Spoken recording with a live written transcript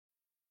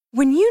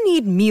When you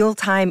need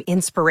mealtime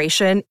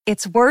inspiration,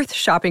 it's worth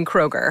shopping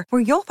Kroger,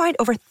 where you'll find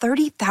over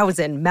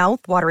 30,000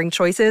 mouth-watering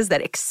choices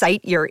that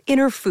excite your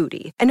inner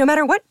foodie. And no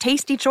matter what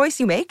tasty choice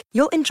you make,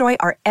 you'll enjoy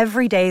our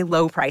everyday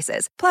low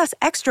prices, plus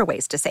extra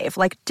ways to save,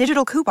 like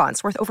digital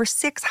coupons worth over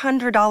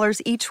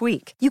 $600 each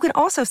week. You can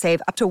also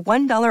save up to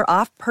 $1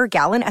 off per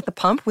gallon at the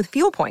pump with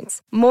fuel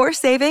points. More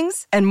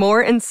savings and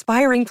more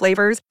inspiring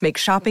flavors make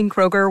shopping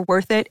Kroger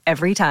worth it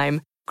every time.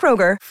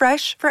 Kroger,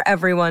 fresh for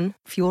everyone.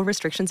 Fuel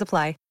restrictions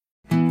apply.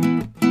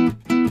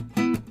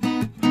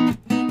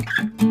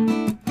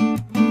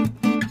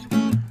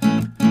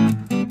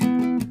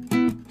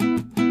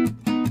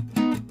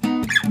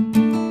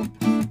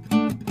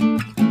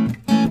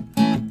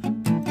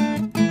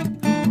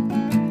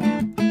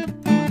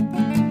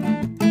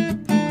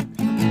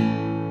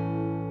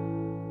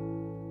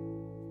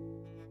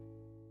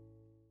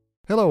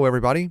 Hello,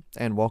 everybody,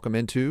 and welcome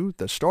into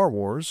the Star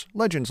Wars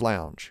Legends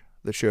Lounge,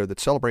 the show that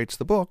celebrates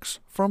the books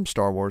from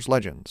Star Wars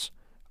Legends.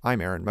 I'm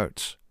Aaron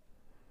Moats.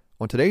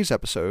 On today's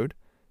episode,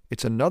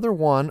 it's another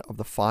one of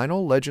the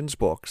final Legends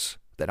books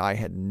that I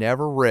had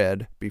never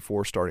read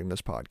before starting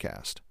this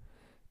podcast.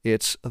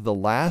 It's The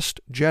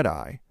Last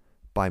Jedi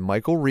by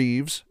Michael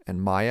Reeves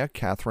and Maya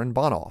Catherine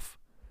Bonoff.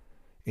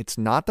 It's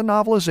not the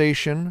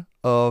novelization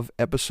of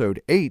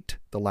Episode 8,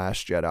 The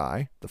Last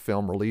Jedi, the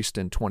film released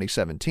in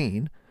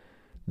 2017.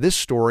 This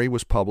story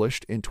was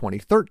published in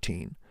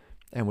 2013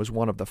 and was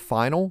one of the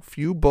final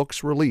few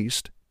books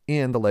released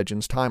in the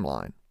Legends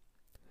timeline.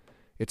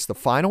 It's the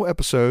final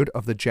episode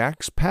of the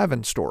Jax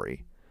Pavan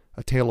story,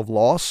 a tale of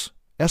loss,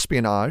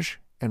 espionage,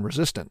 and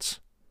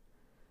resistance.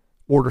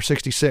 Order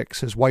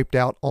 66 has wiped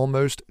out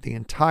almost the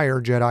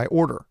entire Jedi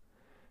Order,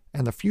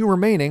 and the few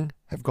remaining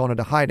have gone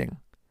into hiding,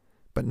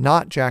 but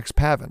not Jax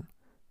Pavan,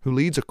 who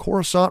leads a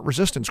Coruscant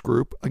resistance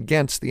group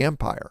against the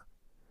Empire.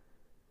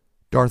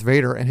 Darth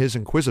Vader and his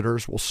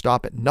Inquisitors will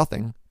stop at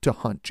nothing to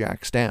hunt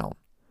Jax down.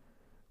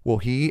 Will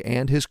he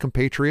and his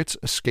compatriots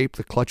escape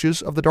the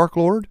clutches of the Dark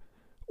Lord,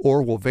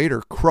 or will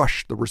Vader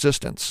crush the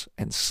Resistance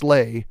and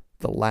slay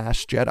the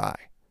Last Jedi?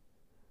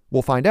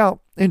 We'll find out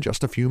in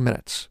just a few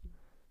minutes.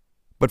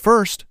 But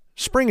first,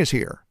 spring is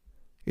here.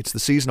 It's the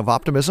season of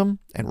optimism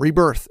and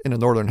rebirth in the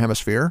Northern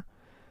Hemisphere.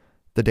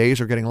 The days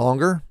are getting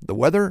longer, the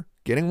weather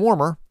getting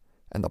warmer,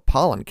 and the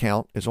pollen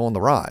count is on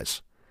the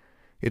rise.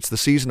 It's the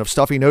season of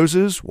stuffy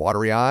noses,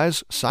 watery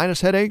eyes,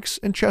 sinus headaches,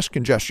 and chest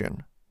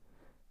congestion.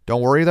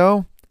 Don't worry,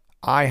 though.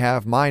 I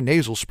have my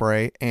nasal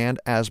spray and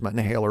asthma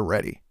inhaler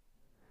ready.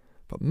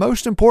 But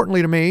most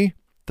importantly to me,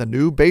 the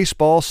new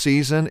baseball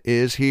season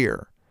is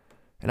here.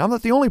 And I'm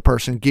not the only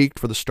person geeked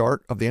for the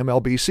start of the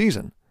MLB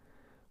season.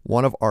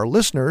 One of our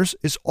listeners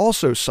is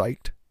also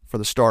psyched for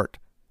the start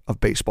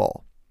of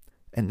baseball.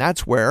 And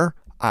that's where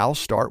I'll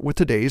start with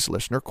today's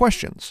listener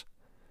questions.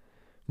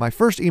 My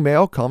first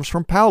email comes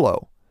from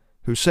Paolo,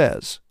 who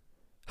says,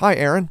 "Hi,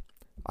 Aaron.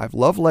 I've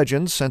loved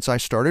Legends since I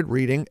started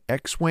reading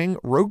X-Wing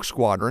Rogue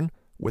Squadron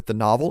with the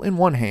novel in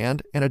one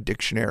hand and a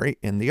dictionary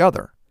in the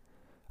other.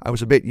 I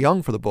was a bit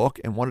young for the book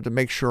and wanted to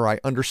make sure I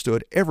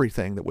understood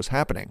everything that was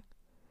happening.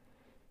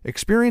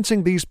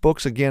 Experiencing these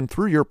books again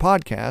through your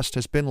podcast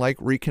has been like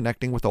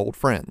reconnecting with old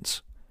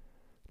friends.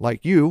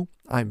 Like you,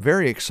 I'm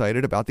very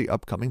excited about the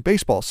upcoming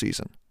baseball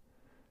season.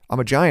 I'm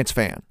a Giants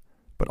fan,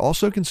 but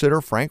also consider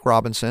Frank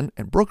Robinson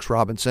and Brooks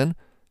Robinson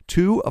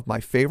two of my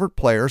favorite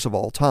players of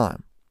all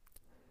time.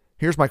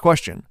 Here's my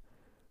question.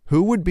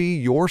 Who would be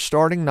your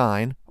starting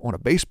nine on a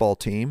baseball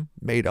team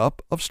made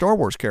up of Star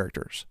Wars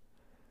characters?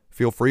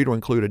 Feel free to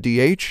include a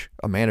DH,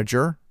 a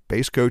manager,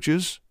 base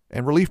coaches,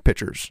 and relief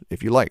pitchers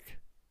if you like."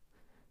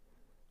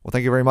 Well,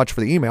 thank you very much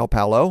for the email,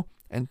 Paolo,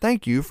 and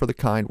thank you for the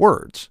kind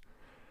words.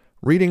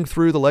 Reading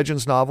through the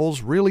Legends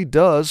novels really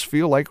does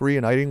feel like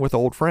reuniting with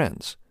old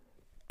friends.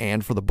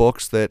 And for the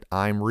books that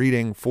I'm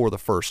reading for the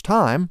first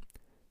time,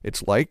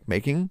 it's like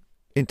making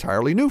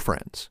entirely new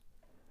friends.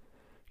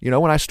 You know,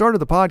 when I started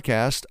the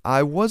podcast,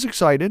 I was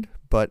excited,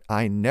 but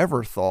I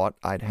never thought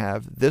I'd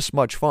have this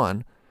much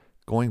fun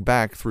going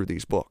back through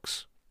these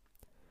books.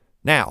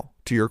 Now,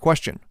 to your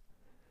question.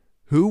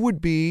 Who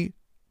would be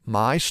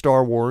my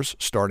Star Wars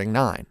starting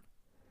nine?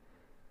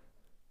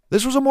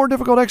 This was a more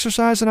difficult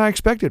exercise than I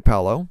expected,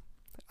 Paolo.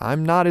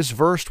 I'm not as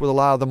versed with a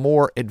lot of the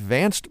more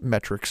advanced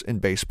metrics in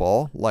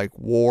baseball, like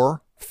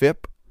WAR,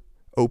 FIP,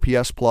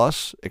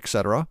 OPS+,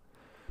 etc.,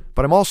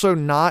 but I'm also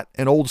not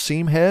an old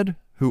seamhead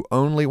who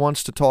only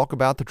wants to talk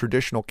about the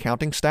traditional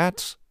counting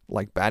stats,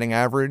 like batting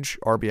average,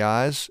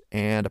 RBIs,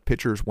 and a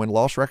pitcher's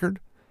win-loss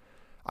record.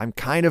 I'm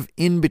kind of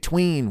in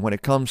between when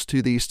it comes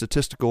to the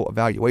statistical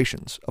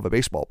evaluations of a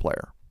baseball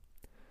player.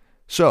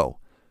 So,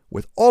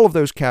 with all of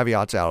those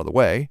caveats out of the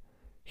way,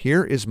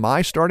 here is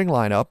my starting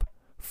lineup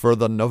for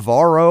the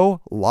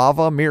Navarro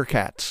Lava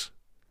Meerkats.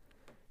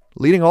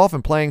 Leading off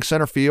and playing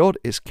center field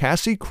is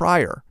Cassie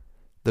Cryer,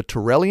 the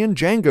Torellian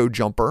Django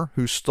jumper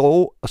who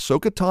stole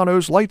Ahsoka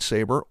Tano's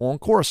lightsaber on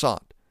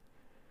Coruscant.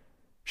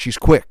 She's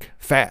quick,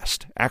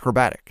 fast,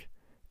 acrobatic,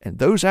 and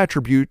those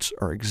attributes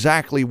are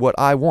exactly what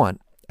I want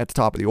at the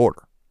top of the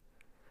order.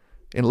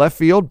 In left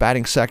field,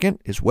 batting second,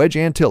 is Wedge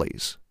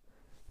Antilles.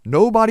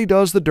 Nobody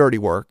does the dirty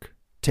work,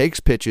 takes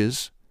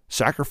pitches,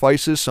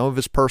 sacrifices some of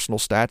his personal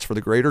stats for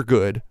the greater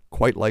good,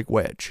 quite like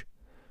Wedge.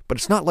 But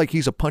it's not like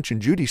he's a Punch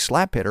and Judy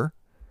slap hitter.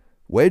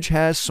 Wedge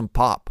has some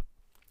pop,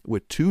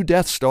 with 2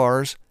 Death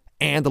Stars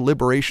and the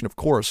liberation of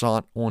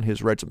Coruscant on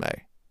his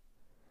resume.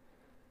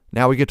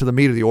 Now we get to the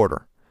meat of the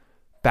order.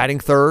 Batting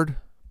third,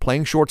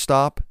 playing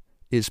shortstop,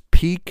 is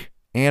peak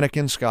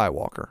Anakin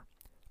Skywalker.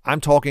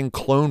 I'm talking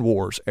Clone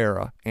Wars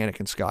era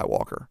Anakin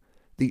Skywalker,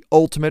 the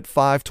ultimate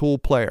 5-tool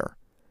player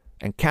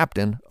and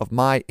captain of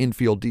my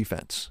infield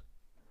defense.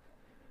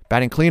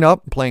 Batting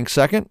cleanup and playing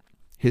second,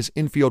 his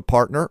infield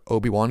partner,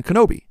 Obi-Wan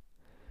Kenobi.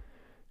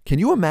 Can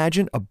you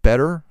imagine a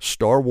better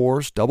Star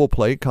Wars double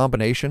play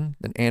combination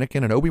than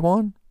Anakin and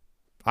Obi-Wan?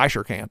 I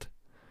sure can't.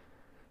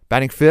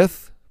 Batting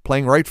fifth,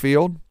 playing right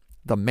field,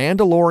 the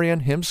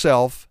Mandalorian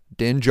himself,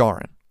 Din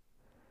Djarin.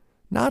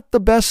 Not the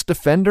best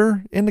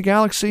defender in the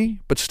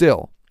galaxy, but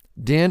still,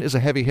 Din is a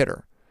heavy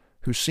hitter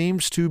who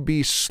seems to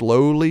be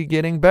slowly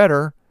getting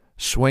better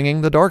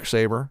swinging the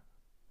Darksaber.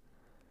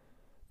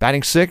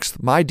 Batting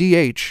sixth, my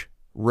DH,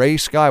 Rey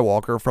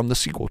Skywalker from the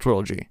sequel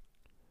trilogy.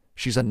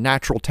 She's a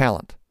natural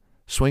talent,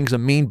 swings a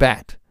mean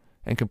bat,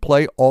 and can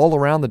play all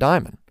around the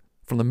diamond,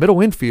 from the middle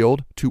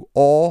infield to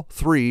all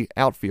 3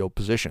 outfield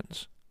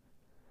positions.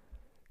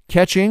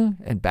 Catching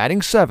and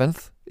batting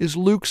seventh is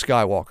Luke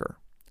Skywalker.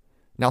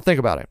 Now think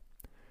about it.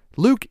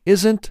 Luke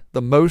isn't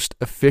the most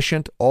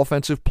efficient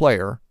offensive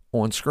player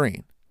on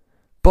screen.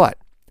 But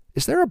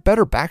is there a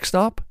better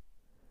backstop?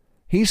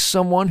 He's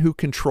someone who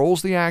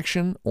controls the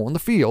action on the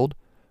field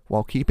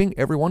while keeping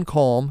everyone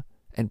calm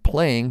and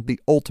playing the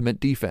ultimate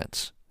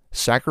defense,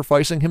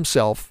 sacrificing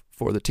himself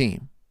for the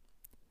team.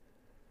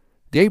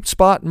 The 8th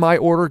spot in my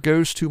order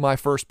goes to my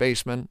first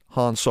baseman,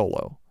 Han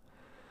Solo.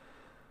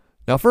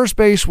 Now, first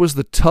base was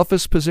the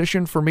toughest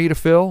position for me to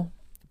fill,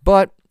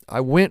 but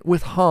I went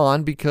with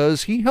Han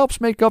because he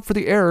helps make up for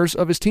the errors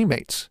of his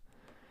teammates.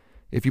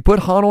 If you put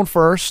Han on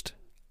first,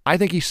 I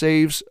think he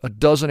saves a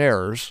dozen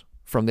errors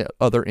from the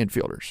other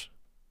infielders.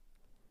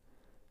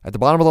 At the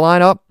bottom of the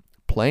lineup,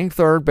 playing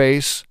third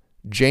base,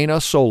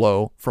 Jaina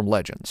Solo from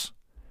Legends.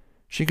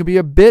 She can be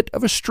a bit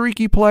of a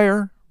streaky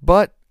player,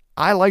 but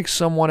I like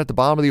someone at the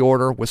bottom of the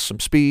order with some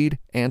speed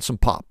and some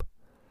pop.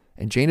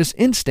 And Jaina's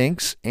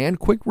instincts and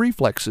quick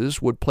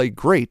reflexes would play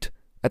great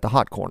at the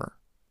hot corner.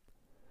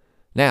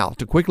 Now,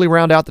 to quickly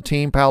round out the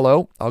team,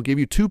 Paolo, I'll give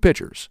you 2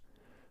 pitchers.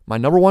 My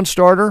number 1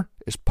 starter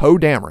is Poe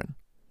Dameron.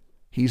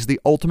 He's the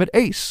ultimate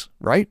ace,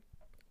 right?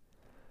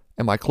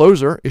 And my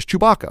closer is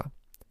Chewbacca.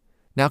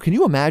 Now, can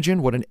you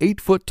imagine what an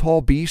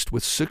 8-foot-tall beast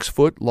with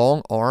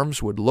 6-foot-long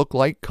arms would look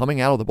like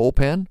coming out of the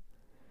bullpen?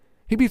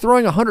 He'd be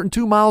throwing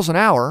 102 miles an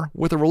hour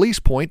with a release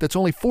point that's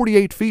only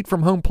 48 feet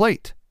from home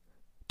plate.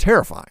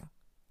 Terrifying.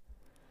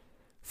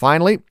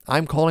 Finally,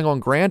 I'm calling on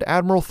Grand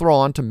Admiral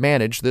Thrawn to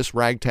manage this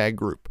ragtag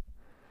group.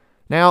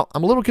 Now,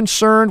 I'm a little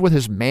concerned with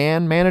his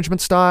man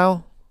management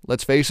style.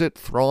 Let's face it,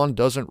 Thrawn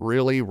doesn't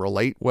really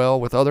relate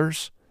well with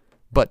others.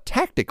 But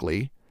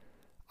tactically,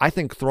 I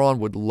think Thrawn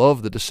would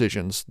love the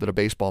decisions that a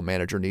baseball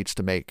manager needs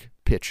to make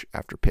pitch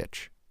after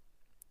pitch.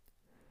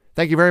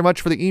 Thank you very much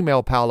for the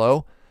email,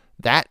 Paolo.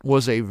 That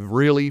was a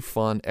really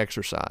fun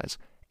exercise,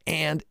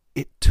 and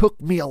it took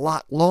me a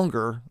lot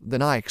longer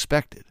than I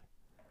expected.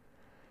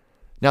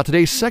 Now,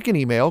 today's second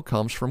email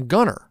comes from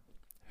Gunnar,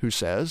 who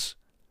says,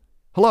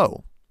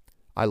 "Hello,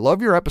 I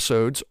love your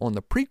episodes on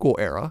the prequel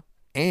era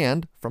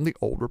and from the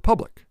Old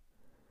Republic.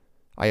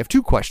 I have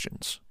 2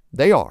 questions.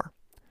 They are,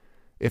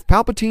 if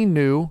Palpatine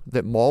knew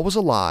that Maul was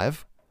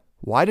alive,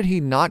 why did he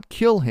not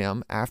kill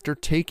him after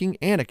taking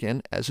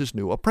Anakin as his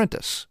new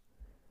apprentice?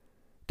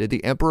 Did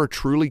the Emperor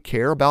truly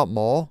care about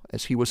Maul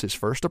as he was his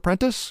first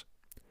apprentice?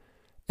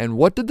 And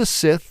what did the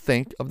Sith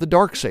think of the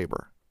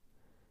Darksaber?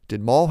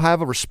 Did Maul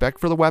have a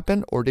respect for the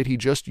weapon, or did he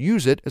just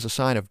use it as a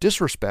sign of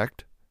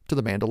disrespect to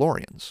the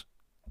Mandalorians?"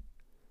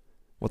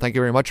 Well, thank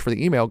you very much for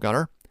the email,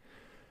 Gunnar.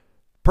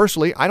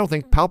 Personally, I don't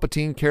think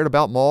Palpatine cared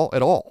about Maul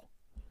at all.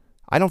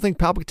 I don't think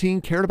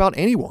Palpatine cared about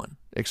anyone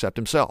except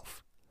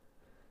himself.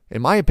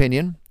 In my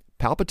opinion,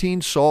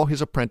 Palpatine saw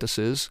his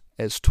apprentices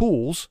as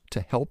tools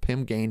to help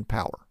him gain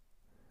power.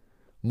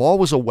 Maul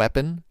was a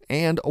weapon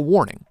and a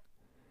warning.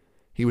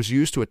 He was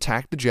used to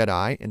attack the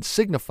Jedi and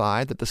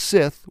signify that the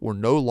Sith were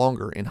no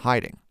longer in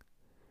hiding.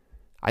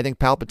 I think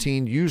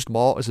Palpatine used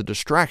Maul as a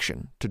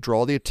distraction to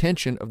draw the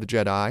attention of the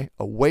Jedi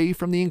away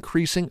from the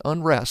increasing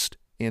unrest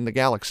in the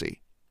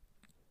galaxy.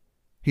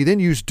 He then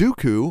used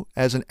Dooku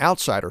as an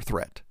outsider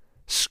threat,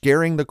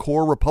 scaring the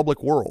core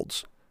Republic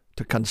worlds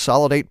to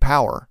consolidate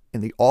power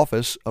in the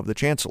office of the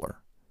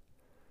Chancellor.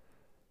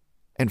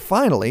 And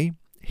finally,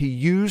 he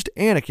used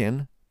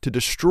Anakin to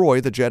destroy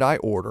the Jedi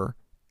Order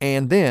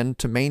and then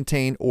to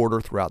maintain order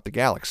throughout the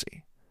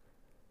galaxy.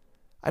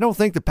 I don't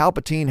think that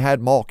Palpatine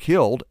had Maul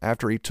killed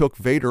after he took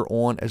Vader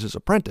on as his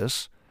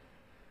apprentice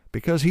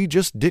because he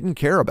just didn't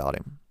care about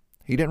him.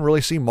 He didn't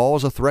really see Maul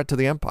as a threat to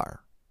the Empire.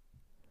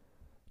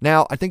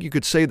 Now, I think you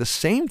could say the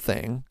same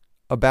thing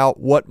about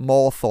what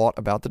Maul thought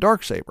about the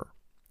Darksaber.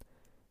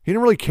 He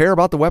didn't really care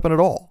about the weapon at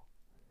all.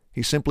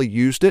 He simply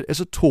used it as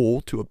a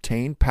tool to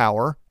obtain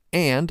power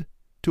and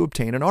to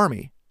obtain an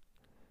army.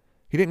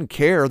 He didn't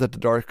care that the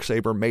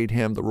Darksaber made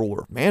him the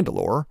ruler of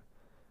Mandalore.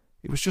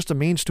 It was just a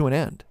means to an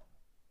end.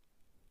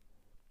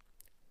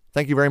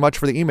 Thank you very much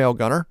for the email,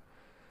 Gunner.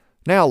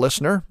 Now,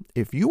 listener,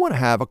 if you want to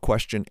have a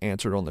question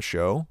answered on the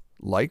show,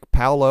 like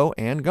Paolo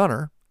and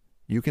Gunner,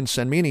 you can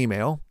send me an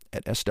email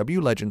at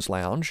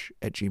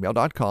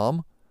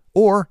swlegendslounge@gmail.com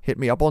or hit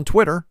me up on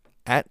Twitter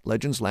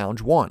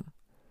 @legendslounge1.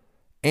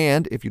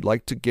 And if you'd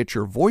like to get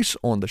your voice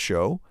on the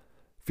show,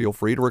 feel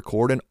free to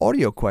record an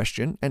audio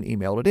question and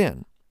email it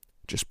in.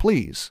 Just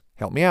please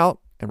help me out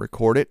and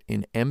record it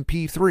in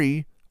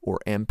MP3 or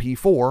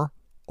MP4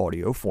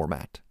 audio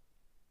format.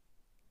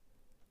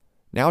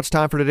 Now it's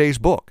time for today's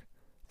book,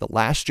 The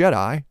Last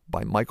Jedi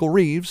by Michael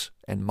Reeves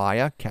and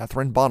Maya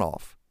Catherine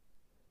Bonoff.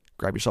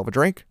 Grab yourself a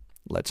drink.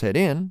 Let's head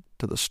in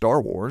to the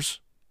Star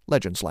Wars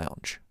Legends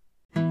Lounge.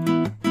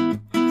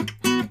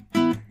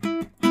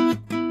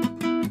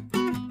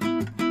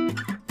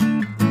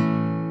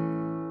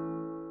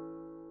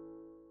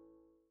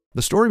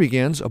 The story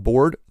begins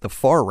aboard the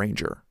Far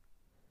Ranger.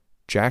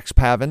 Jax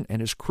Pavan and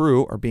his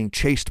crew are being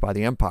chased by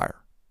the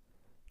Empire.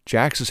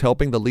 Jax is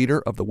helping the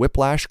leader of the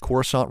Whiplash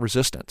Coruscant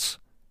resistance,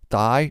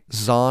 Thai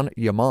Zon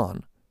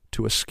Yaman,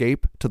 to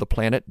escape to the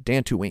planet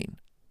Dantooine.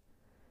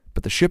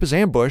 But the ship is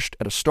ambushed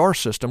at a star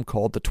system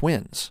called the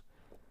Twins.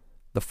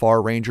 The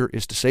Far Ranger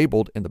is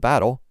disabled in the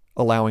battle,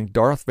 allowing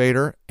Darth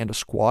Vader and a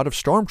squad of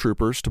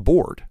stormtroopers to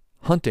board,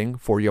 hunting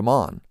for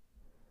Yaman.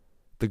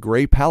 The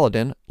Grey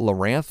Paladin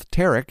Laranth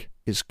Tarek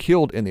is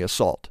killed in the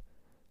assault,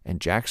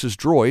 and Jax's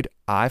droid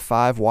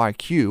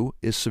I-5YQ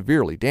is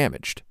severely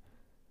damaged.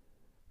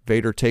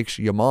 Vader takes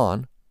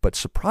Yaman, but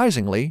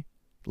surprisingly,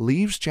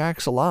 leaves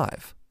Jax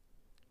alive.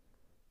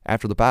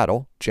 After the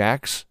battle,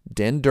 Jax,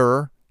 Din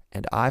Dur,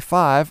 and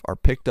I-5 are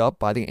picked up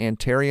by the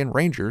Antarian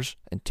Rangers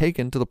and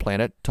taken to the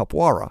planet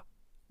Tapwara,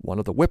 one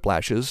of the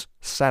Whiplash's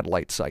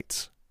satellite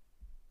sites.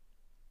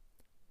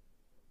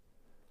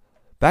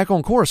 Back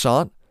on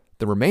Coruscant,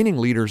 the remaining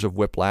leaders of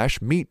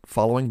Whiplash meet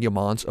following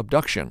Yaman's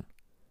abduction.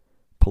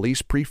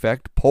 Police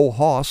Prefect Pol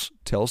Hoss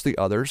tells the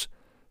others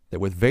that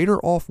with Vader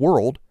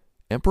off-world,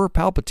 Emperor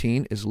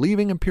Palpatine is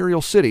leaving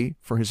Imperial City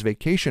for his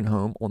vacation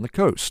home on the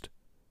coast.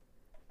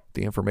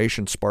 The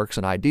information sparks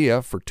an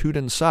idea for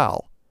Tudin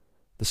Sal,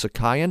 the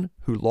Sakayan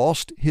who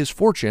lost his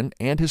fortune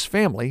and his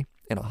family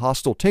in a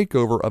hostile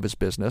takeover of his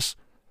business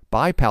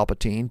by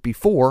Palpatine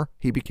before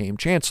he became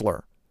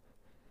Chancellor.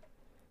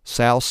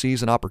 Sal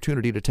sees an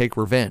opportunity to take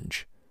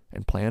revenge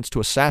and plans to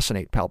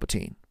assassinate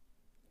Palpatine.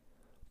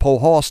 Pol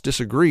Hoss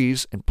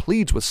disagrees and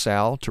pleads with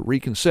Sal to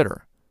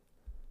reconsider.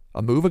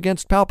 A move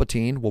against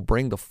Palpatine will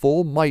bring the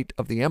full might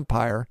of the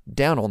Empire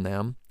down on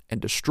them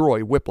and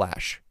destroy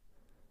Whiplash.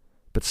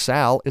 But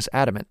Sal is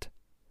adamant.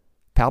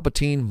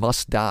 Palpatine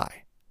must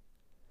die.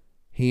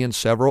 He and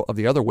several of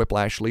the other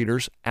Whiplash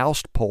leaders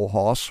oust Pol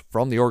Hoss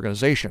from the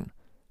organization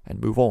and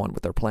move on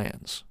with their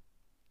plans.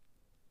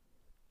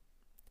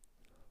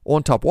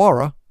 On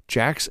Tapwara,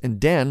 Jax and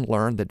Den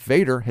learn that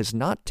Vader has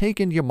not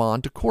taken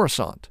Yaman to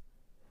Coruscant.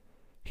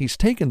 He's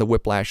taken the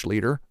Whiplash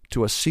leader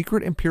to a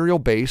secret Imperial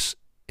base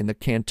in the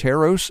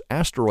Canteros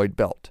asteroid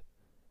belt.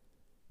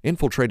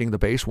 Infiltrating the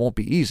base won't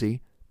be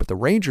easy, but the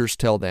Rangers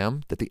tell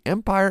them that the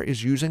Empire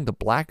is using the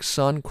Black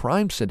Sun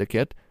crime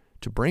syndicate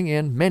to bring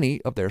in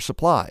many of their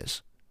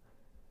supplies.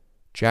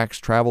 Jax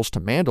travels to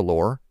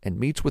Mandalore and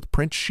meets with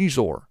Prince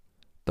Shizor.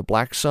 The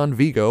Black Sun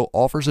Vigo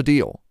offers a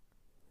deal.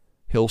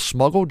 He'll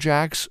smuggle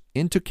Jax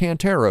into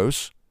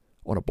Canteros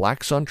on a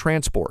Black Sun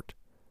transport,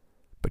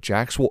 but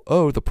Jax will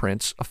owe the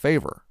prince a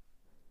favor.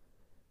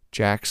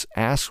 Jax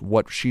asks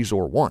what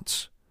Shizor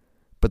wants,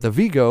 but the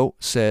Vigo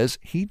says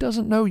he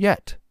doesn't know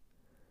yet.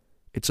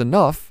 It's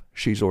enough,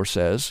 Shizor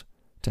says,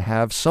 to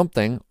have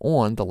something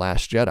on the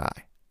Last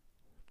Jedi.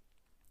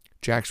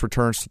 Jax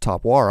returns to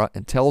Tapwara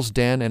and tells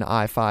Den and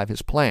I-5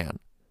 his plan.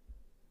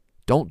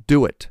 Don't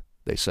do it,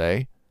 they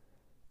say.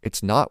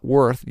 It's not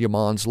worth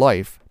Yaman's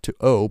life to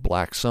owe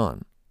Black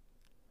Sun.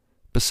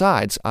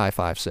 Besides,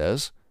 I-5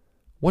 says,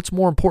 what's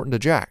more important to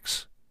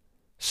Jax?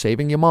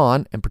 Saving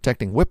Yaman and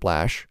protecting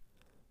Whiplash,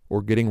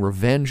 or getting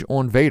revenge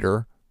on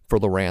Vader for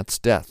Laranth's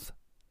death?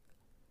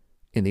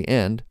 In the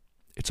end,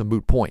 it's a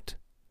moot point.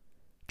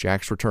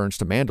 Jax returns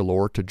to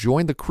Mandalore to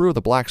join the crew of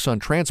the Black Sun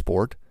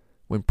transport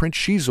when Prince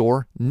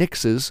Shizor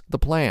nixes the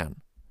plan.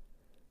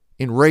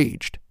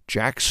 Enraged,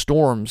 Jax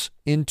storms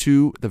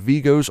into the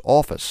Vigo's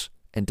office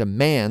and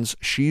demands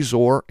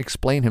Shizor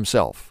explain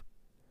himself.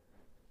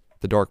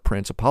 The Dark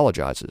Prince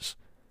apologizes,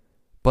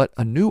 but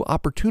a new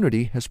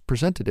opportunity has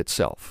presented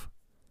itself.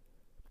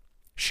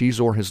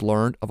 Shizor has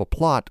learned of a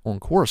plot on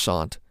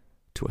Coruscant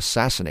to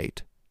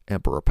assassinate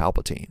Emperor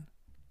Palpatine.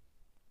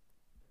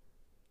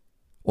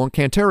 On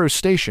Canteros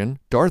Station,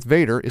 Darth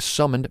Vader is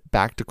summoned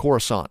back to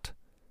Coruscant.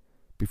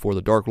 Before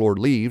the Dark Lord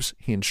leaves,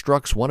 he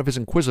instructs one of his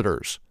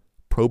inquisitors,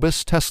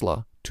 Probus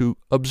Tesla, to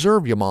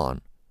observe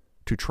Yaman,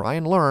 to try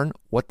and learn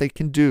what they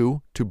can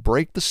do to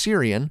break the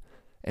Syrian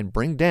and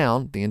bring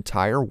down the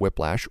entire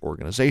Whiplash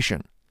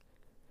organization.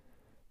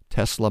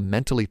 Tesla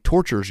mentally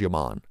tortures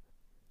Yaman,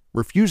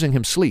 refusing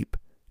him sleep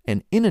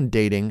and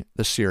inundating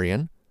the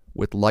Syrian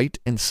with light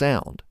and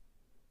sound.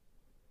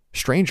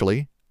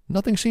 Strangely,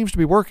 nothing seems to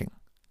be working.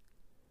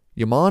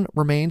 Yaman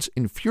remains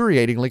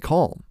infuriatingly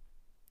calm.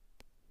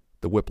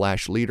 The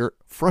Whiplash leader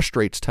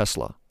frustrates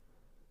Tesla,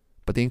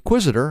 but the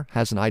Inquisitor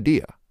has an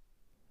idea.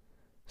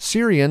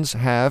 Syrians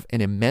have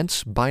an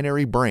immense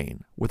binary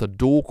brain with a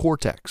dual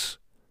cortex.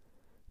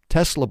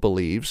 Tesla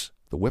believes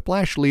the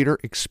Whiplash leader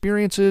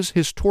experiences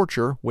his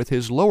torture with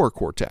his lower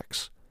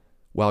cortex,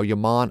 while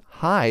Yaman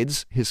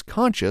hides his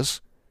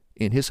conscious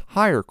in his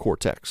higher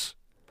cortex.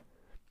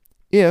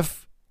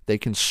 If they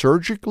can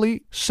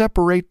surgically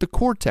separate the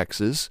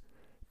cortexes,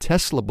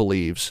 Tesla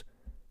believes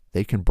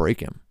they can break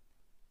him.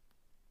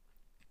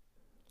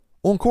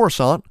 On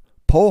Coruscant,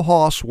 Pol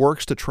Hoss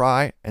works to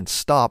try and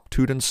stop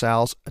Tudun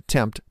Sal's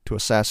attempt to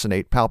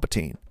assassinate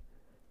Palpatine,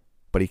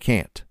 but he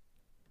can't.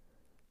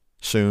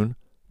 Soon,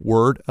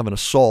 word of an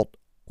assault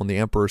on the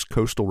Emperor's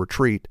coastal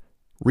retreat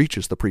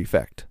reaches the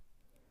prefect.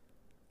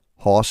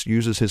 Hoss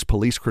uses his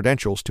police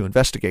credentials to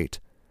investigate,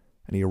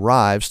 and he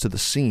arrives to the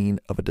scene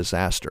of a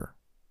disaster.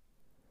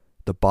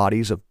 The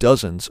bodies of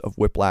dozens of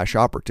Whiplash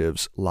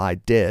operatives lie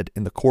dead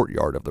in the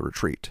courtyard of the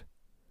retreat.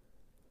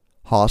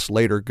 Hoss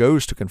later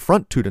goes to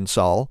confront Tudun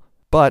Sal,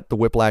 but the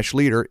Whiplash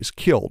leader is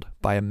killed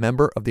by a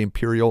member of the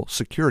Imperial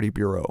Security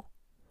Bureau.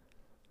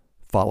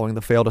 Following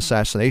the failed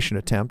assassination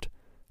attempt,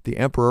 the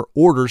Emperor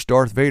orders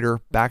Darth Vader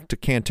back to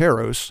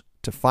Canteros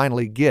to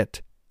finally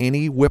get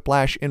any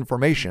Whiplash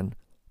information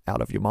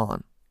out of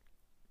Yaman.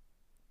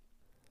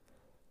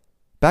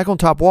 Back on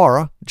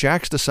Tapwara,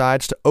 Jax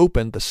decides to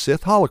open the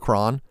Sith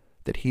holocron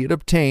that he had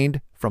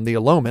obtained from the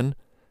Aloman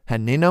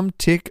Haninam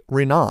Tik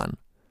Rinan,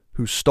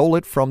 who stole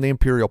it from the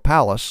Imperial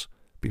Palace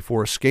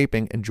before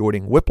escaping and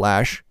joining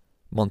Whiplash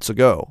months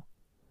ago.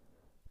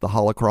 The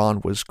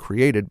holocron was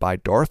created by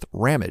Darth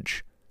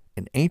Ramage,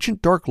 an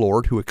ancient Dark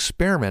Lord who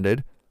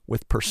experimented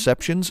with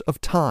perceptions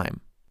of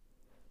time.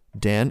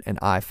 Den and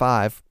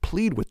I-5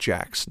 plead with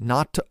Jax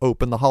not to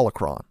open the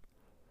holocron,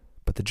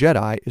 but the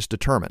Jedi is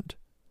determined.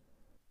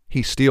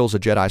 He steals a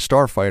Jedi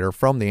starfighter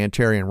from the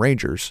Antarian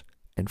Rangers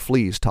and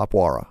flees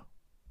Tapwara.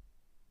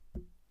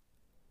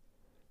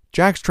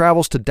 Jax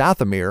travels to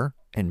Dathomir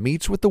and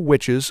meets with the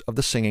witches of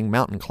the Singing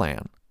Mountain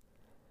clan.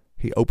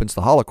 He opens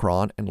the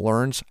holocron and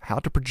learns how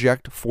to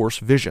project Force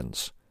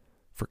visions,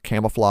 for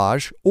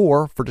camouflage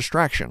or for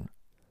distraction.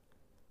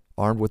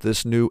 Armed with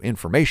this new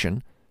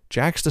information,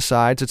 Jax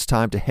decides it's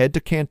time to head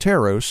to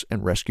Canteros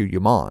and rescue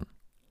Yaman.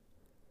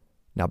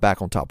 Now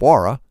back on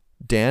Tapwara,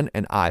 Den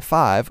and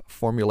I-5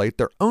 formulate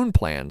their own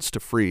plans to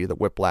free the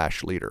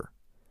Whiplash leader.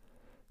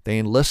 They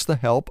enlist the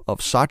help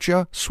of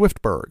Satya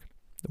Swiftberg,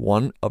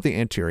 one of the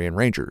Antarian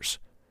Rangers,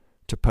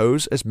 to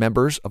pose as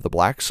members of the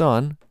Black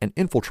Sun and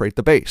infiltrate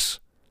the base.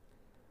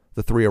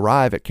 The three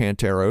arrive at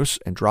Canteros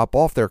and drop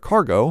off their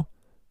cargo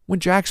when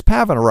Jax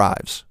Pavan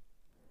arrives.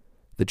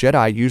 The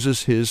Jedi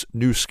uses his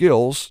new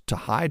skills to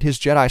hide his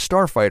Jedi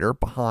starfighter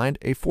behind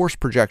a force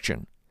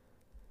projection.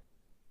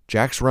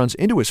 Jax runs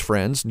into his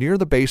friends near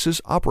the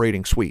base's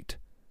operating suite.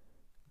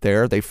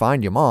 There they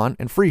find Yaman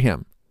and free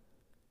him.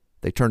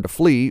 They turn to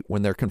flee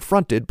when they're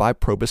confronted by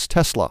Probus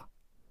Tesla.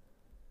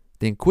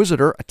 The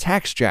Inquisitor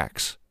attacks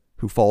Jax,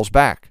 who falls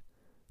back,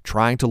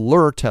 trying to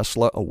lure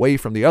Tesla away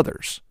from the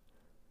others.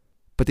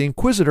 But the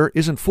Inquisitor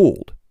isn't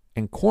fooled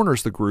and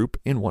corners the group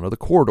in one of the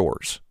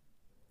corridors.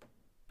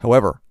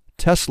 However,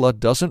 Tesla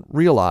doesn't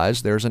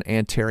realize there's an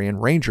Antarian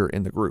Ranger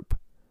in the group.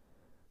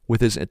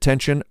 With his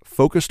attention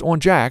focused on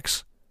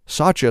Jax,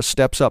 Satya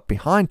steps up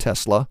behind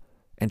Tesla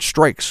and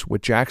strikes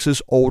with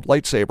Jax's old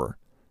lightsaber,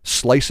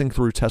 slicing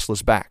through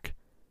Tesla's back,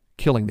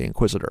 killing the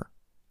Inquisitor.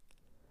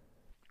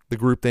 The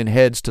group then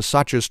heads to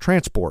Satya's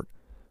transport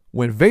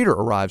when Vader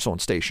arrives on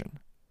station.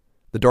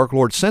 The Dark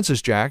Lord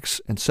senses Jax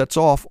and sets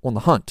off on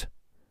the hunt.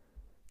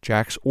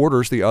 Jax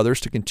orders the others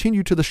to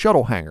continue to the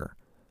shuttle hangar,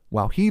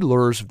 while he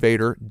lures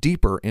Vader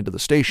deeper into the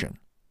station.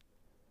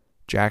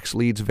 Jax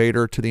leads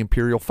Vader to the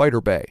Imperial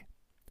fighter bay.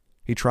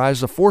 He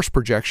tries a force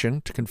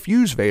projection to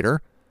confuse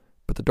Vader,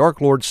 but the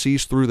Dark Lord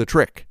sees through the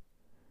trick.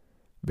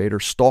 Vader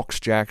stalks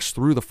Jax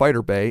through the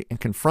fighter bay and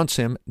confronts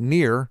him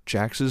near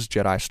Jax's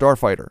Jedi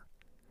starfighter.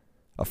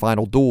 A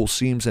final duel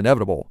seems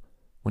inevitable,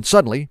 when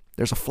suddenly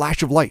there's a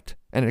flash of light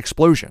and an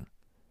explosion.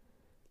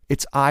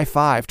 It's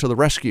I-5 to the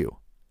rescue.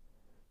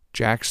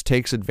 Jax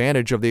takes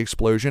advantage of the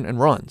explosion and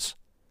runs.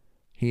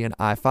 He and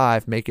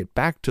I-5 make it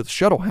back to the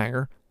shuttle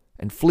hangar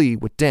and flee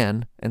with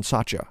Den and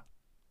Satya.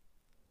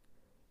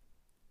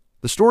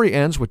 The story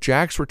ends with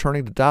Jax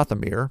returning to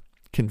Dathomir,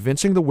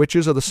 convincing the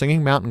witches of the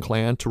Singing Mountain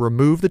clan to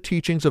remove the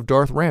teachings of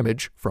Darth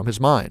Ramage from his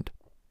mind.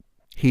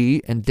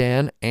 He and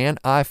Den and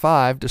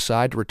I-5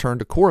 decide to return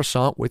to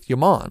Coruscant with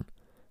Yaman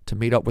to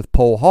meet up with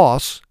Pol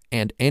Hoss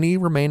and any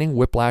remaining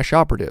Whiplash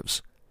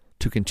operatives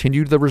to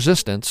continue the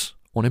resistance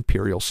on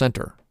Imperial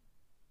Center.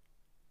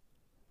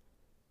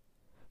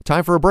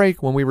 Time for a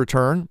break. When we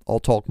return, I'll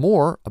talk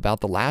more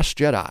about The Last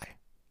Jedi,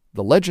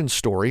 the Legends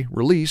story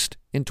released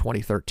in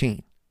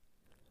 2013.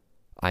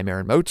 I'm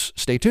Aaron Moats.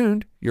 Stay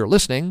tuned. You're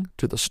listening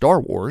to the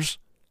Star Wars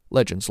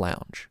Legends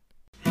Lounge.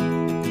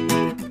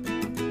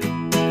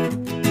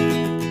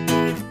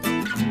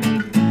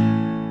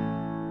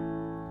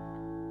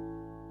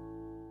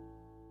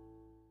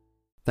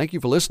 Thank you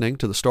for listening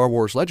to the Star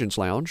Wars Legends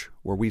Lounge,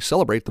 where we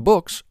celebrate the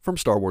books from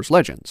Star Wars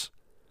Legends.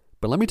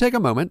 But let me take a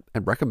moment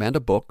and recommend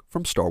a book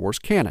from Star Wars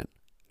canon.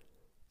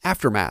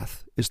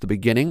 Aftermath is the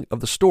beginning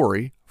of the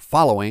story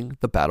following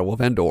the Battle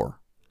of Endor.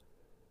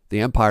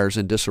 The Empire's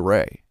in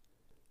disarray.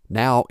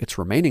 Now its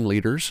remaining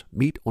leaders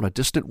meet on a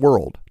distant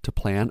world to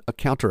plan a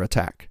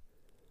counterattack.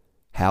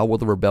 How will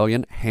the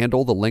rebellion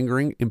handle the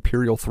lingering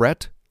Imperial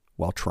threat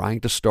while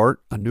trying to start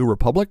a new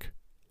republic?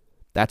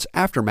 That's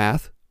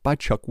Aftermath by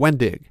Chuck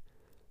Wendig,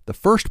 the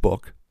first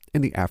book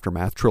in the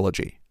Aftermath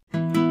trilogy.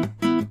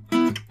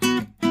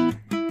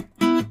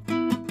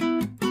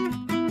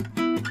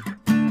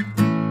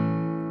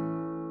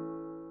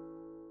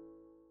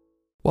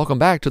 Welcome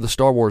back to the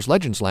Star Wars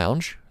Legends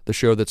Lounge, the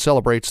show that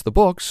celebrates the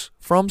books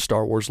from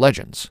Star Wars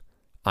Legends.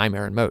 I'm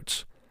Aaron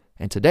Moats,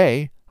 and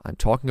today I'm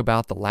talking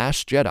about The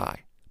Last Jedi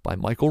by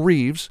Michael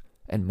Reeves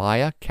and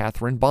Maya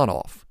Catherine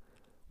Bonoff,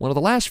 one of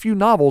the last few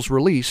novels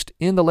released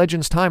in the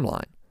Legends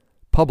timeline,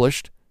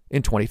 published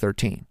in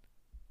 2013.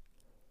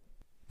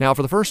 Now,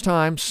 for the first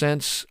time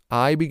since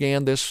I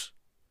began this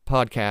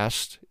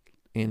podcast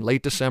in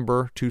late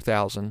December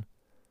 2000,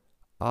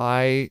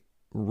 I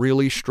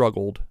really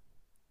struggled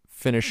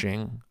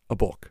finishing a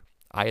book.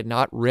 I had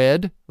not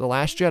read The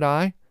Last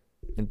Jedi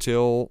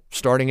until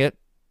starting it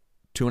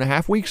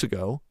 2.5 weeks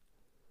ago.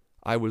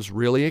 I was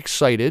really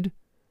excited,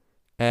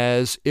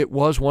 as it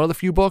was one of the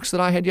few books that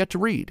I had yet to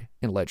read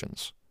in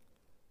Legends.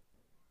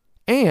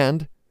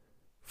 And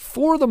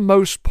for the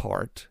most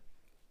part,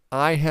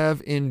 I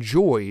have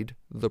enjoyed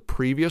the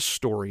previous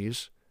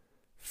stories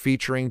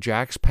featuring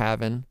Jax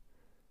Pavan,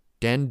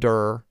 Den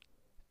Dur,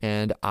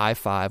 and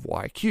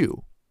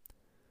I-5YQ.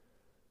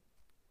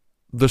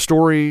 The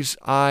stories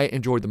I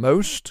enjoyed the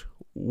most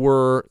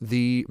were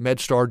the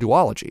MedStar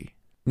duology.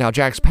 Now,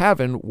 Jax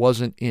Pavan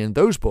wasn't in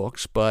those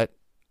books, but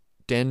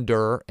Den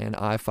Dur and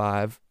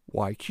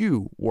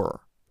I-5YQ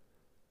were.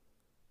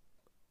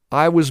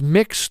 I was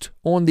mixed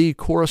on the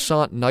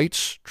Coruscant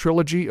Nights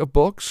trilogy of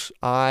books.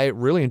 I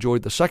really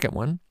enjoyed the second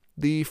one.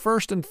 The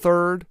first and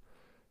third,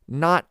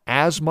 not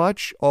as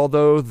much,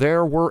 although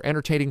there were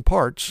entertaining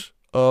parts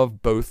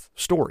of both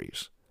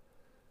stories.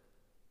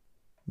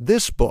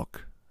 This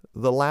book,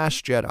 The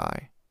Last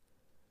Jedi,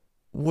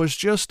 was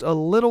just a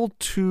little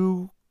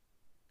too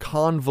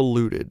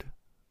convoluted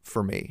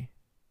for me.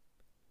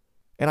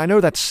 And I know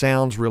that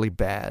sounds really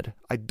bad.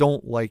 I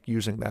don't like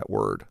using that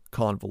word,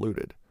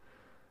 convoluted.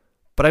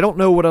 But I don't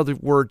know what other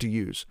word to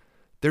use.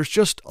 There's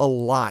just a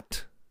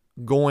lot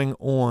going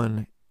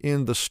on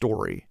in the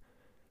story.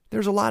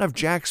 There's a lot of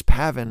Jax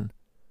Pavan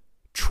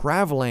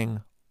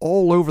traveling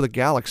all over the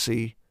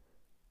galaxy,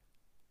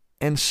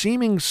 and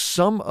seeming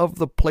some of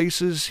the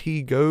places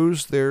he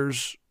goes,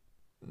 there's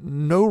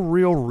no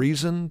real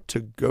reason to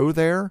go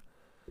there.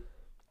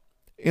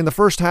 In the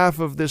first half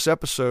of this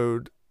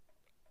episode,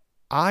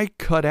 I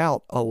cut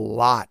out a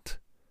lot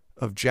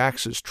of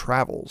Jax's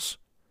travels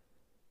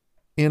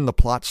in the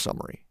plot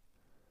summary.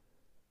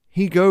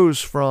 He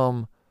goes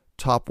from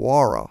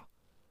Tapwara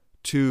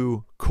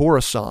to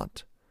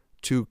Coruscant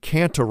to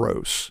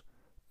Kantaros,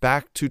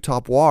 back to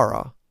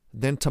Tapwara,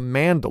 then to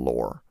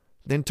Mandalore,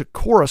 then to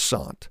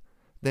Coruscant,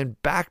 then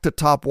back to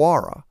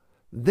Tapwara,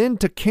 then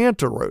to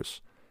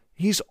Kantaros.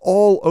 He's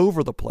all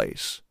over the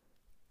place.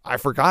 I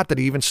forgot that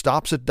he even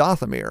stops at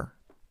Dathomir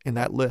in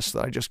that list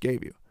that I just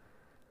gave you.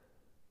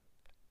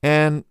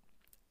 And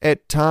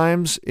at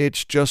times,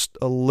 it's just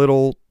a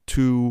little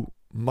too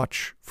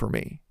much for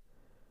me.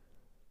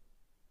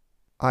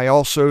 I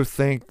also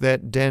think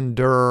that Den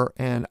Dur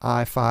and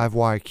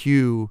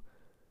I-5YQ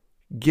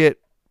get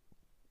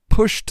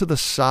pushed to the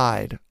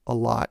side a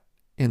lot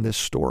in this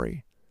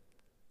story.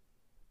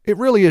 It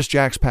really is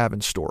Jax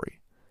Pavan's story.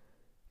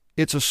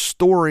 It's a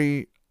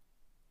story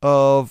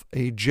of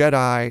a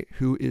Jedi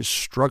who is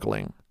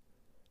struggling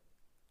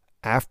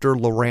after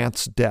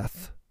Loranth's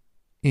death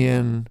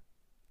in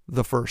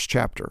the first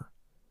chapter.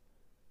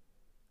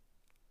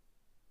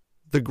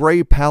 The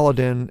Grey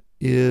Paladin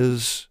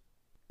is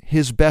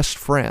his best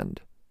friend.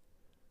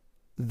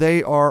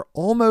 They are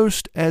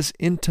almost as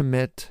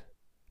intimate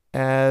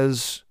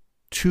as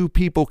two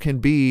people can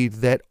be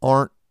that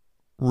aren't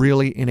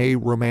really in a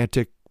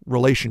romantic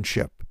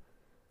relationship.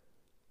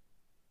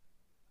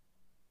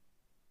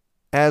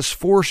 As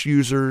Force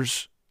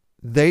users,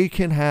 they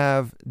can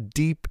have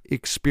deep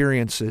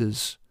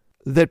experiences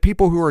that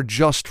people who are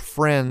just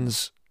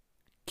friends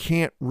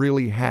can't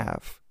really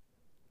have.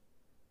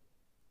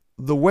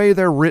 The way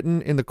they're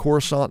written in the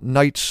Coruscant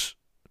Nights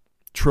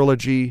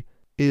trilogy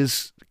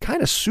is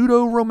kind of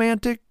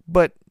pseudo-romantic,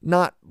 but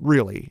not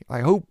really.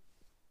 I hope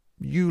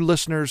you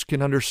listeners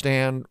can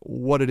understand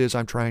what it is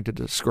I'm trying to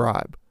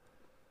describe.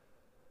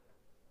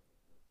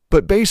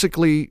 But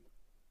basically,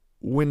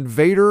 when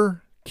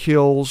Vader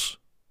kills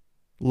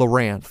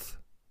Loranth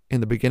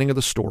in the beginning of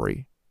the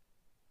story,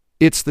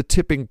 it's the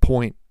tipping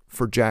point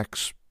for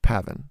Jax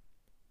Pavan.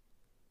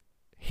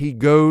 He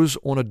goes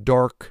on a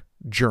dark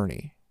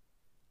journey.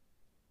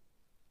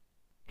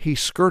 He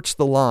skirts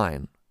the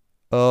line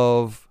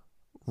of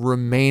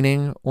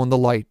remaining on the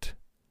light,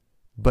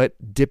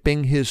 but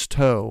dipping his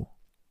toe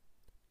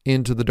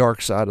into the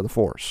dark side of the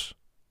Force.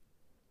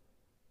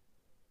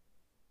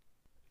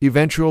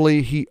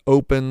 Eventually, he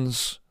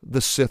opens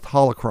the Sith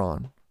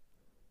holocron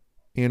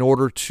in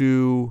order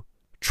to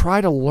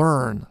try to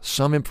learn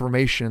some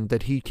information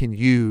that he can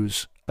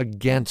use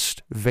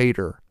against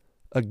Vader,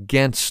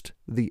 against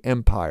the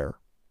Empire.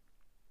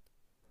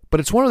 But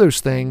it's one of those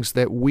things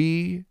that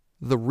we,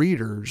 the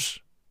readers,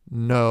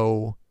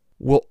 know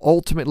will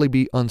ultimately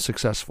be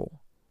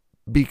unsuccessful.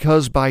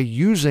 Because by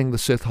using the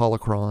Sith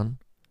holocron,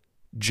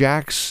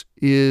 Jax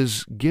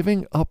is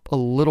giving up a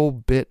little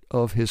bit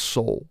of his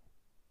soul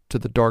to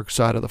the dark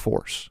side of the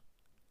Force.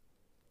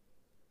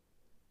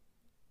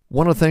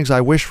 One of the things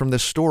I wish from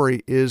this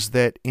story is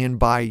that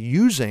by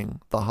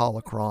using the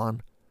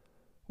holocron,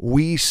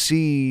 we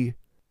see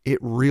it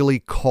really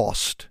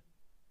cost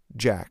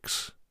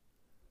Jax.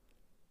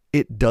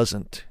 It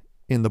doesn't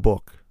in the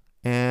book.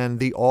 And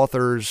the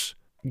authors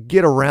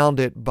get around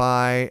it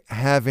by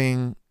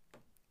having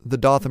the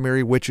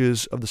Dathomiri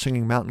witches of the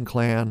Singing Mountain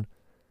clan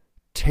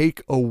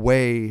take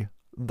away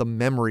the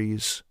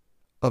memories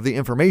of the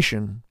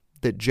information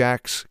that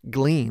Jax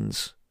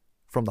gleans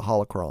from the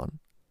holocron.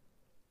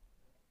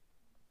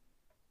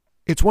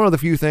 It's one of the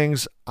few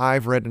things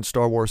I've read in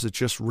Star Wars that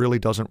just really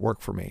doesn't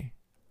work for me.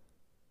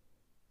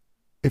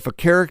 If a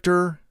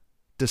character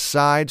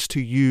decides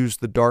to use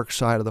the dark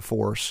side of the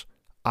Force,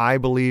 I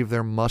believe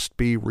there must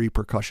be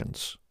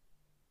repercussions.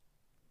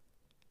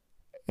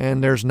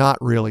 And there's not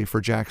really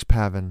for Jax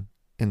Pavan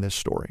in this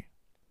story.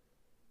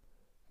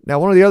 Now,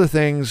 one of the other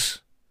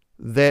things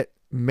that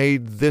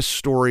made this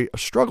story a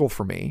struggle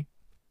for me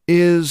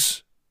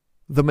is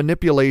the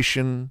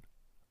manipulation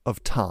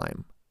of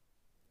time.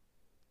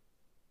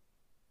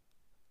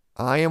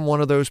 I am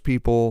one of those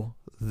people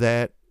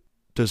that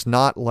does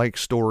not like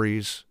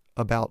stories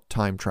about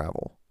time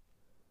travel.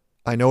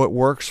 I know it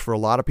works for a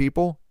lot of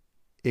people.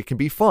 It can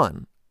be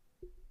fun.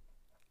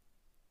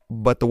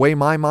 But the way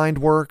my mind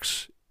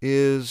works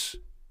is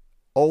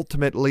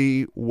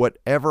ultimately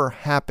whatever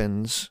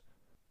happens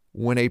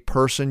when a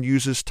person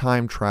uses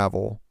time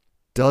travel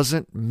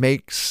doesn't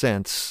make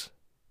sense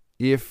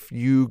if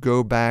you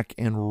go back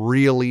and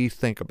really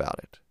think about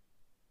it.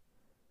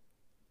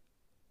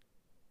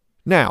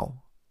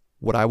 Now,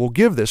 what I will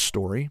give this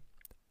story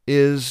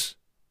is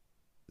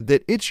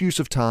that its use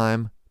of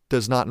time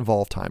does not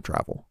involve time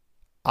travel.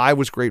 I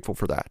was grateful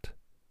for that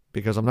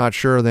because I'm not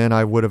sure then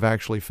I would have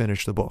actually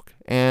finished the book.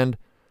 And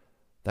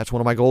that's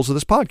one of my goals of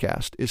this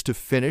podcast, is to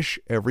finish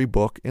every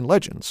book in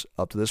Legends.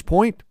 Up to this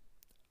point,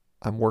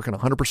 I'm working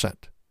 100%.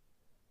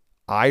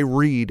 I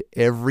read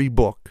every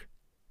book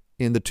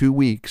in the 2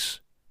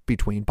 weeks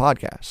between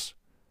podcasts.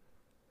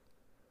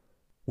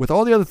 With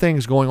all the other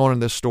things going on in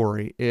this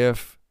story,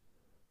 if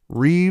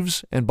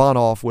Reeves and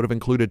Bonhoff would have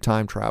included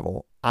time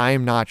travel,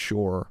 I'm not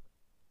sure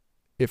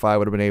if I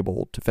would have been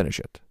able to finish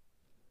it.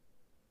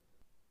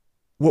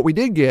 What we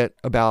did get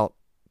about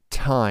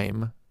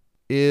time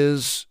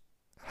is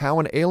how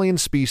an alien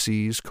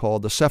species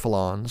called the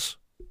Cephalons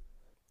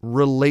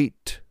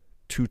relate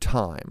to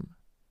time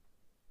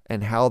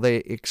and how they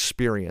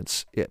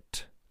experience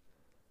it.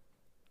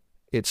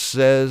 It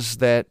says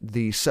that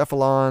the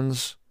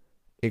Cephalons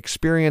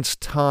experience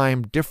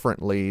time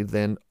differently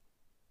than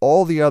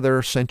all the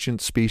other sentient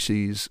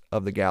species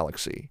of the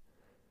galaxy.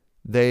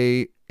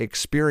 They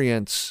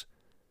experience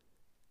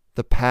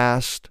the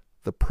past,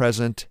 the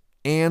present,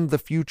 and the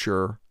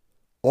future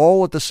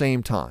all at the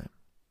same time.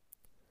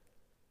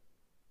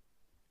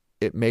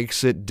 It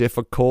makes it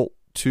difficult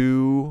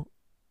to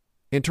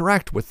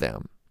interact with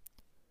them.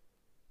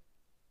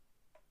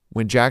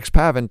 When Jax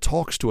Pavan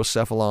talks to a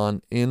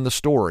Cephalon in the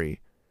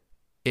story,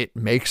 it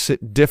makes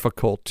it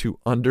difficult to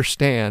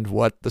understand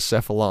what the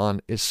Cephalon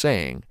is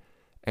saying.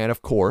 And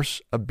of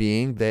course, a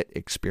being that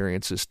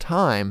experiences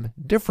time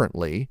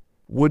differently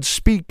would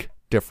speak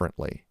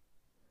differently.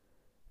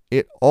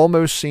 It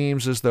almost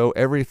seems as though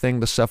everything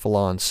the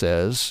Cephalon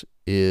says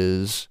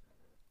is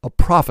a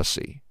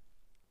prophecy.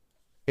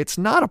 It's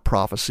not a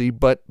prophecy,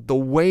 but the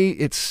way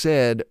it's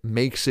said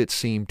makes it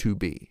seem to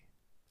be.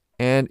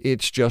 And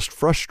it's just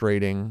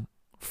frustrating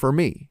for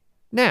me.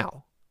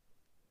 Now,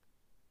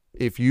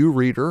 if you,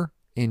 reader,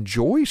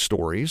 enjoy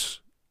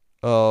stories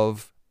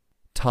of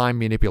time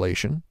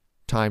manipulation,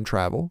 time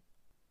travel,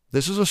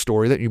 this is a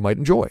story that you might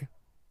enjoy.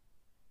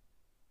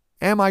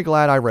 Am I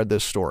glad I read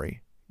this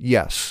story?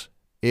 Yes.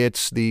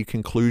 It's the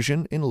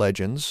conclusion in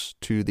Legends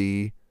to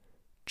the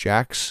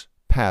Jax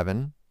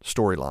Pavan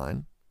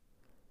storyline.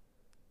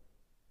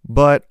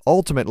 But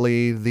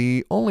ultimately,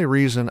 the only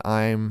reason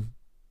I'm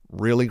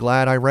really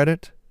glad I read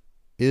it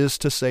is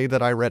to say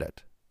that I read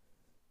it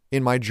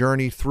in my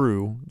journey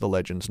through the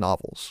Legends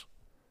novels.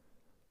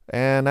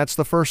 And that's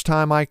the first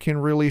time I can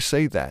really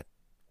say that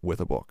with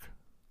a book.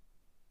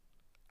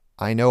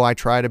 I know I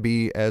try to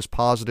be as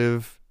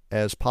positive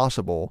as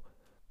possible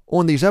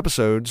on these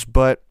episodes,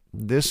 but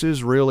this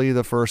is really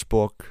the first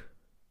book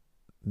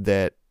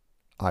that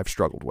I've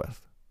struggled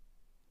with.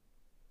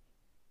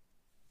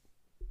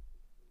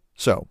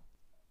 So,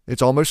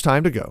 it's almost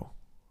time to go.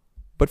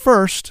 But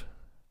first,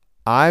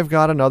 I've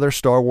got another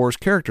Star Wars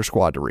character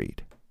squad to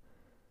read.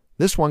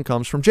 This one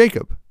comes from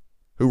Jacob,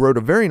 who wrote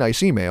a very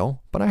nice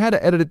email, but I had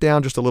to edit it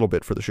down just a little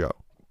bit for the show.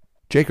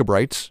 Jacob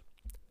writes,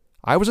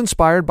 I was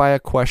inspired by a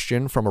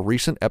question from a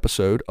recent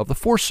episode of the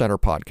Force Center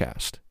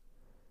podcast.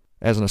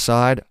 As an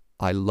aside,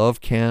 I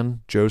love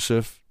Ken,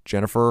 Joseph,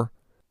 Jennifer.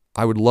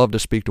 I would love to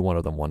speak to one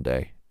of them one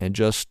day and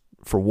just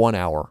for 1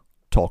 hour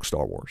talk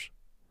Star Wars.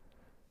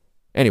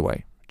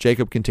 Anyway,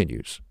 Jacob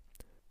continues.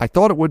 I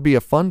thought it would be a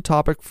fun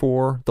topic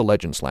for the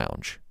Legends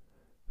Lounge.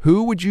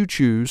 Who would you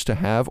choose to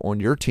have on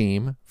your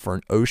team for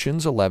an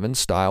Ocean's 11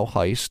 style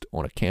heist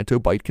on a Canto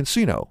Bight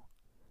casino?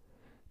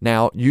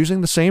 Now, using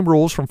the same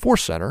rules from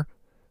Force Center,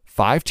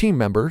 5 team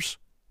members,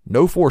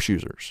 no Force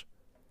users.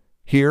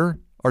 Here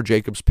are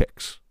Jacob's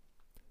picks.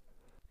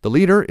 The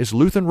leader is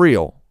Luthen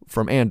Rael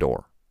from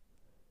Andor.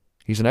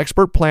 He's an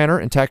expert planner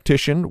and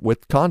tactician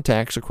with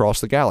contacts across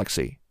the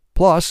galaxy.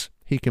 Plus,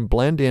 he can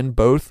blend in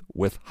both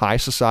with high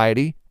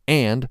society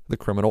and the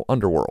criminal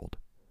underworld.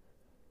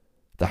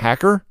 The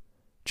hacker?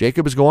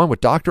 Jacob is going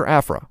with Dr.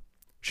 Aphra.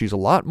 She's a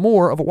lot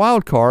more of a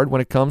wild card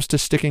when it comes to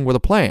sticking with a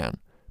plan,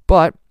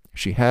 but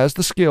she has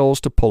the skills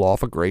to pull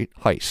off a great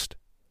heist.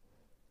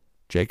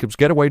 Jacob's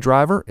getaway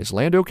driver is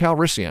Lando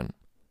Calrissian,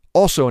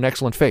 also an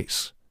excellent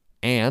face,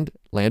 and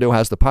Lando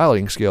has the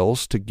piloting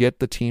skills to get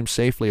the team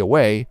safely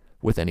away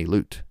with any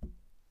loot.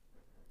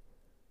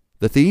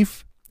 The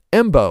thief?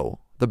 Embo,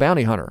 the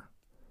bounty hunter.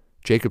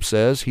 Jacob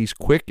says he's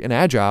quick and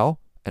agile,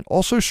 and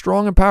also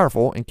strong and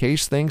powerful in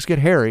case things get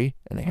hairy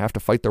and they have to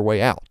fight their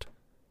way out.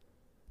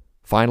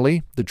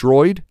 Finally, the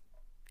droid,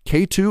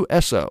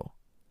 K2SO.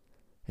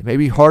 It may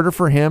be harder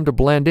for him to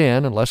blend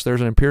in unless there's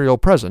an Imperial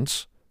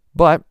presence,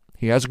 but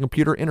he has a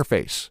computer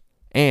interface,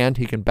 and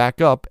he can back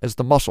up as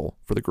the muscle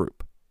for the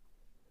group.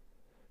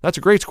 That's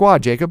a great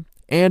squad, Jacob,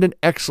 and an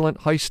excellent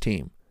heist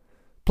team.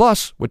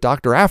 Plus, with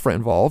Dr. Aphra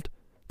involved,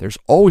 there's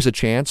always a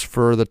chance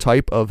for the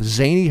type of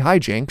zany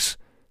hijinks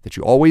that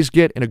you always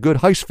get in a good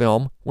heist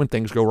film when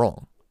things go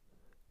wrong.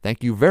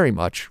 Thank you very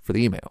much for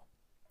the email.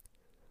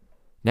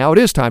 Now it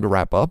is time to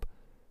wrap up.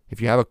 If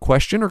you have a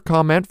question or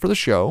comment for the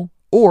show,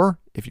 or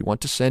if you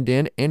want to send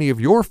in any of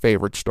your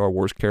favorite Star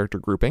Wars character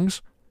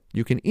groupings,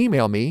 you can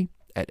email me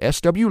at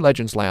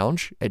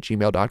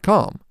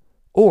swlegendslounge@gmail.com,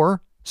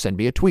 or send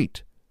me a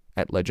tweet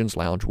at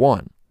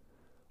legendslounge1.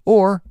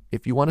 Or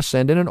if you want to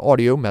send in an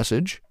audio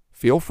message,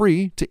 feel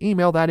free to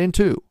email that in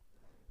too.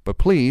 But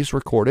please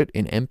record it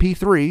in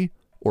MP3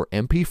 or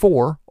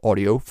MP4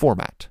 audio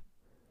format.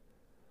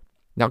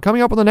 Now,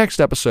 coming up on the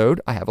next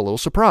episode, I have a little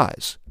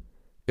surprise.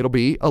 It'll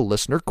be a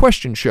listener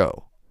question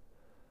show.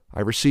 I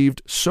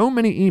received so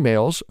many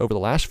emails over the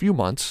last few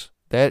months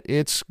that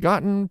it's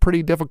gotten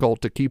pretty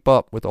difficult to keep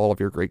up with all of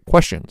your great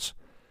questions.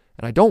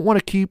 And I don't want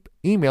to keep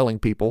emailing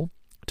people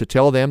to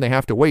tell them they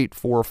have to wait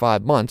 4 or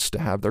 5 months to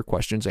have their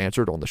questions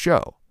answered on the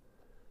show.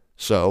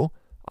 So,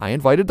 I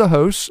invited the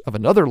hosts of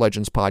another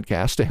Legends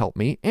podcast to help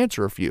me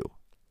answer a few.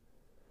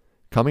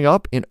 Coming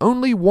up in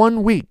only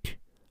 1 week,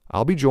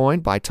 I'll be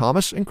joined by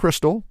Thomas and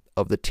Crystal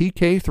of the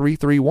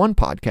TK331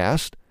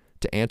 podcast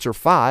to answer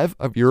 5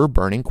 of your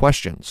burning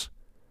questions.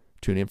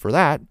 Tune in for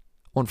that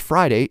on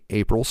Friday,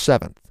 April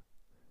 7th.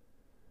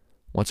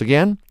 Once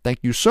again, thank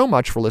you so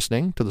much for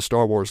listening to the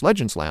Star Wars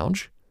Legends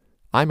Lounge.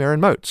 I'm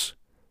Aaron Moats.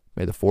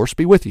 May the Force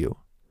be with you.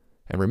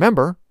 And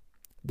remember,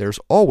 there's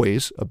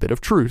always a bit of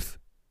truth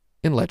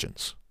in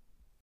Legends.